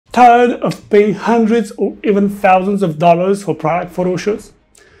Tired of paying hundreds or even thousands of dollars for product photo shoots?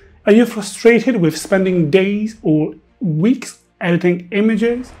 Are you frustrated with spending days or weeks editing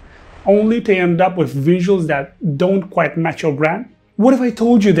images only to end up with visuals that don't quite match your brand? What if I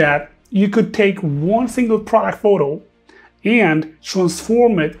told you that you could take one single product photo and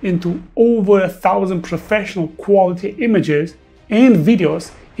transform it into over 1,000 professional quality images and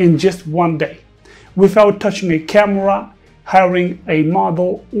videos in just one day without touching a camera, hiring a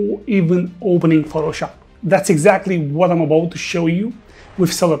model, or even opening Photoshop? That's exactly what I'm about to show you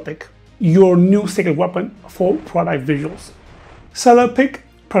with SellerPic, your new secret weapon for product visuals. SellerPic,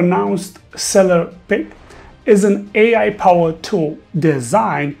 pronounced SellerPic, is an AI-powered tool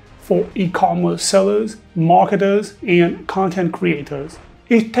designed for e-commerce sellers, marketers, and content creators.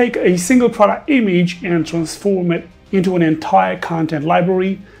 It takes a single product image and transforms it into an entire content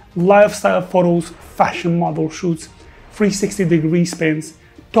library, lifestyle photos, fashion model shoots, 360-degree spins,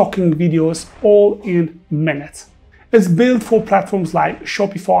 talking videos, all in minutes. It's built for platforms like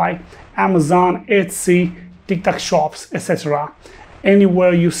Shopify, Amazon, Etsy, TikTok shops, etc.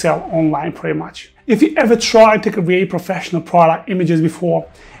 Anywhere you sell online pretty much. If you ever tried to create professional product images before,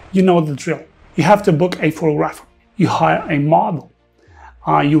 you know the drill. You have to book a photographer, you hire a model,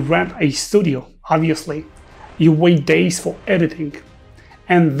 you rent a studio, obviously, you wait days for editing,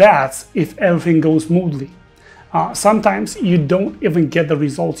 and that's if everything goes smoothly. Sometimes you don't even get the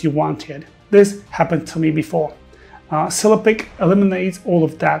results you wanted. This happened to me before. SellerPic eliminates all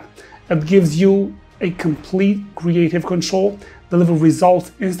of that. It gives you a complete creative control, deliver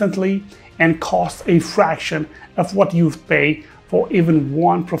results instantly, and costs a fraction of what you've paid for even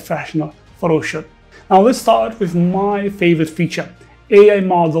one professional photo shoot. Now let's start with my favorite feature, AI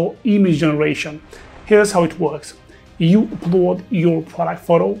model image generation. Here's how it works. You upload your product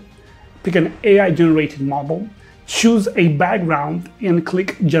photo, pick an AI generated model, choose a background, and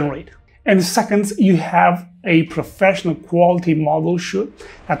click generate. In seconds, you have a professional quality model shoot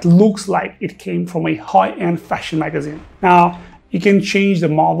that looks like it came from a high-end fashion magazine. Now, you can change the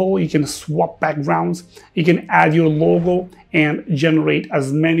model, you can swap backgrounds, you can add your logo and generate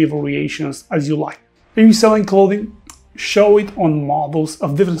as many variations as you like. If you're selling clothing, show it on models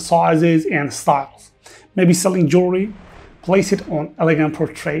of different sizes and styles. Maybe selling jewelry, place it on elegant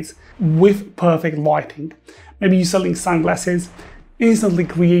portraits with perfect lighting. Maybe you're selling sunglasses, instantly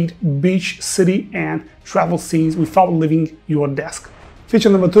create beach, city, and travel scenes without leaving your desk. Feature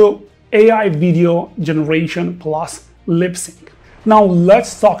number 2, AI video generation plus lip sync. Now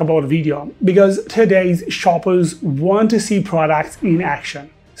let's talk about video, because today's shoppers want to see products in action.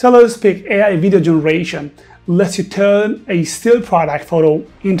 SellerPic AI video generation lets you turn a still product photo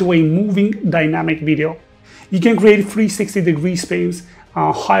into a moving dynamic video. You can create 360-degree spins,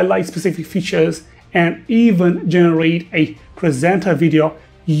 highlight specific features, and even generate a presenter video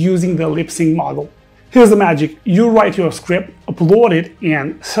using the lip sync model. Here's the magic. You write your script, upload it,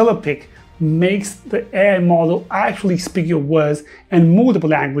 and SellerPic makes the AI model actually speak your words in multiple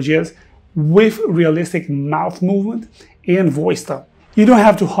languages with realistic mouth movement and voice tone. You don't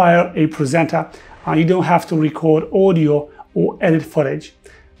have to hire a presenter, you don't have to record audio or edit footage.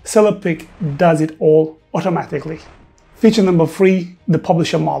 SellerPic does it all automatically. Feature number 3, the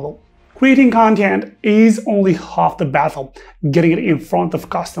publisher model. Creating content is only half the battle. Getting it in front of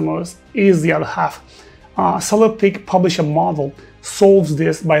customers is the other half. SellerPic publisher model solves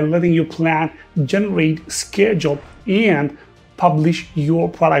this by letting you plan, generate, schedule, and publish your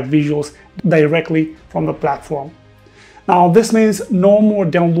product visuals directly from the platform. Now, this means no more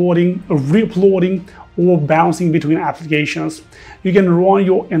downloading, re-uploading, or bouncing between applications. You can run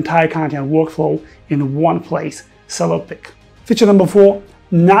your entire content workflow in one place, SellerPic. Feature number 4,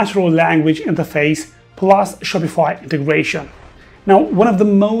 natural language interface plus Shopify integration. Now, one of the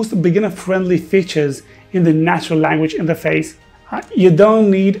most beginner-friendly features in the natural language interface, you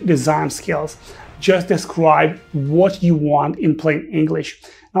don't need design skills. Just describe what you want in plain English.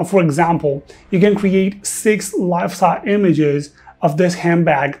 Now, for example, you can create 6 lifestyle images of this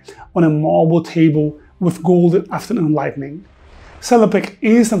handbag on a marble table with golden afternoon lightning. SellerPic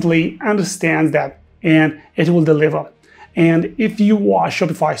instantly understands that and it will deliver. And if you are a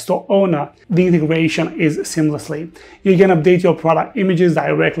Shopify store owner, the integration is seamlessly. You can update your product images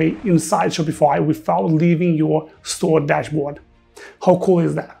directly inside Shopify without leaving your store dashboard. How cool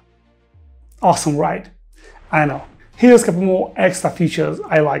is that? Awesome, right? I know. Here's a couple more extra features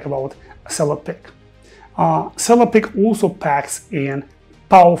I like about SellerPic. SellerPic also packs in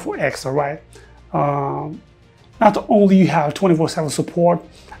powerful extra, right? Not only you have 24/7 support,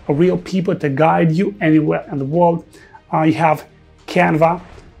 real people to guide you anywhere in the world, you have Canva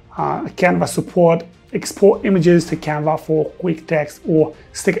support export images to Canva for quick text or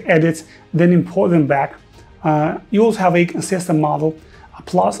stick edits, then import them back. You also have a consistent model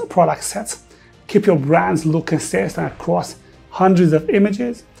plus product sets. Keep your brand's look consistent across hundreds of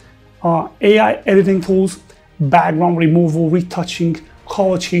images. AI editing tools, background removal, retouching,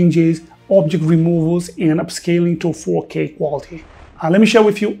 color changes, object removals, and upscaling to 4K quality. Let me share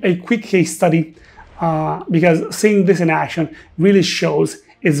with you a quick case study because seeing this in action really shows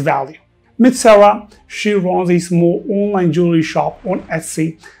its value. Meet Sarah. She runs a small online jewelry shop on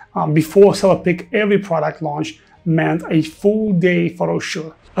Etsy. Before SellerPic, every product launch meant a full day photo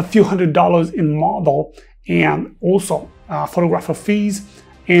shoot, a few $100s in model, and also photographer fees,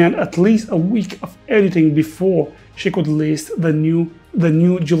 and at least a week of editing before she could list the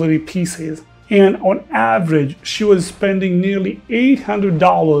new jewelry pieces. And on average, she was spending nearly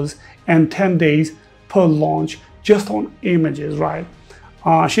 $800 and 10 days per launch just on images, right?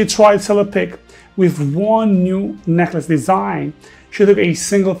 She tried SellerPic with one new necklace design. She took a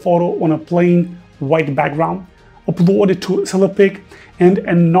single photo on a plain white background, uploaded to SellerPic, and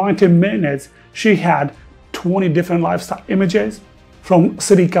in 90 minutes, she had 20 different lifestyle images, from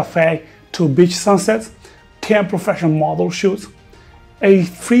city cafe to beach sunsets, 10 professional model shoots, a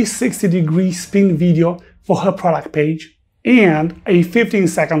 360-degree spin video for her product page, and a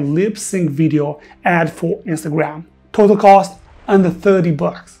 15-second lip sync video ad for Instagram. Total cost under $30.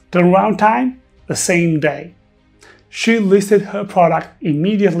 Turnaround time, the same day. She listed her product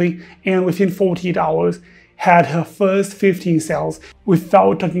immediately and within 48 hours had her first 15 sales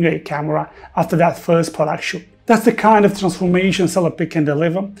without touching a camera after that first product shoot. That's the kind of transformation SellerPic can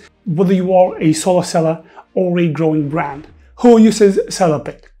deliver, whether you are a solo seller or a growing brand. Who uses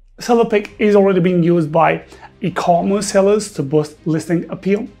SellerPic? SellerPic is already being used by e-commerce sellers to boost listing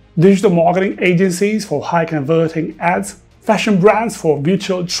appeal, digital marketing agencies for high-converting ads, fashion brands for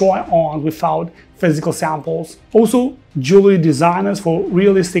virtual try-on without physical samples, also jewelry designers for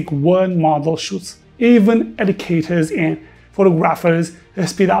realistic one-model shoots, even educators and photographers to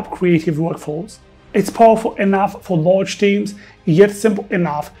speed up creative workflows. It's powerful enough for large teams, yet simple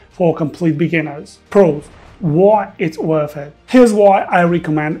enough for complete beginners. Pros: why it's worth it. Here's why I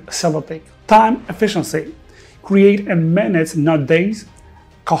recommend SellerPic. Time efficiency. Create in minutes, not days.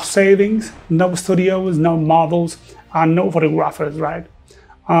 Cost savings, no studios, no models, and no photographers, right?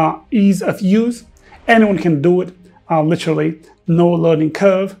 Ease of use. Anyone can do it, literally. No learning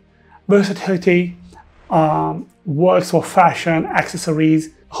curve. Versatility. Works for fashion, accessories,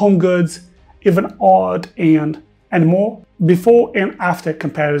 home goods, even art, and more. Before and after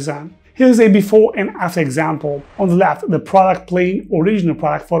comparison. Here's a before and after example. On the left, the product plain original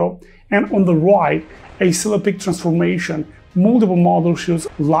product photo, and on the right, a SellerPic transformation, multiple model shoots,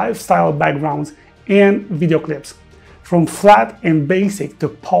 lifestyle backgrounds, and video clips. From flat and basic to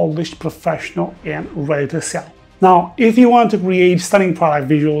polished, professional, and ready to sell. Now, if you want to create stunning product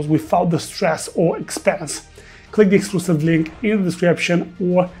visuals without the stress or expense, click the exclusive link in the description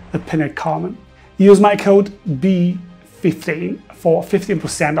or the pinned comment. Use my code B15 for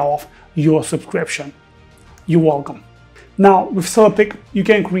 15% off your subscription. You're welcome. Now, with SellerPic, you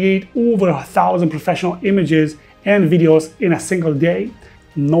can create over 1,000 professional images and videos in a single day.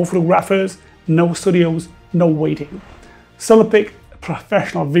 No photographers, no studios, no waiting. SellerPic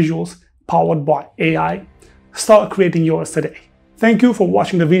professional visuals powered by AI. Start creating yours today. Thank you for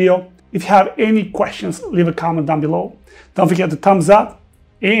watching the video. If you have any questions, leave a comment down below. Don't forget to thumbs up,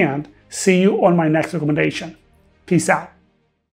 and see you on my next recommendation. Peace out.